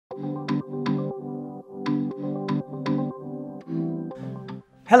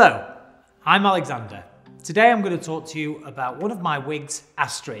Hello, I'm Alexander. Today I'm going to talk to you about one of my wigs,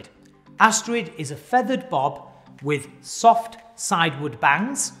 Astrid. Astrid is a feathered bob with soft sidewood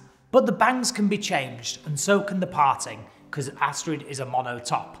bangs, but the bangs can be changed and so can the parting because Astrid is a mono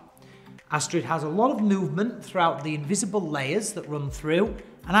top. Astrid has a lot of movement throughout the invisible layers that run through,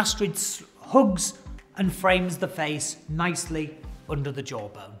 and Astrid hugs and frames the face nicely under the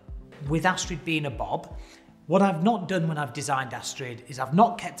jawbone. With Astrid being a bob, what I've not done when I've designed Astrid is I've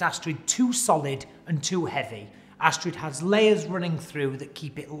not kept Astrid too solid and too heavy. Astrid has layers running through that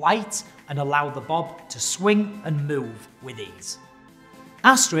keep it light and allow the bob to swing and move with ease.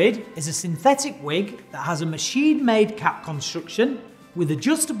 Astrid is a synthetic wig that has a machine-made cap construction with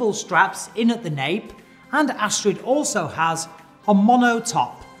adjustable straps in at the nape, and Astrid also has a mono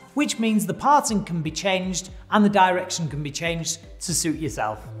top, which means the parting can be changed and the direction can be changed to suit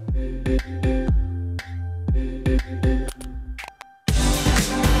yourself.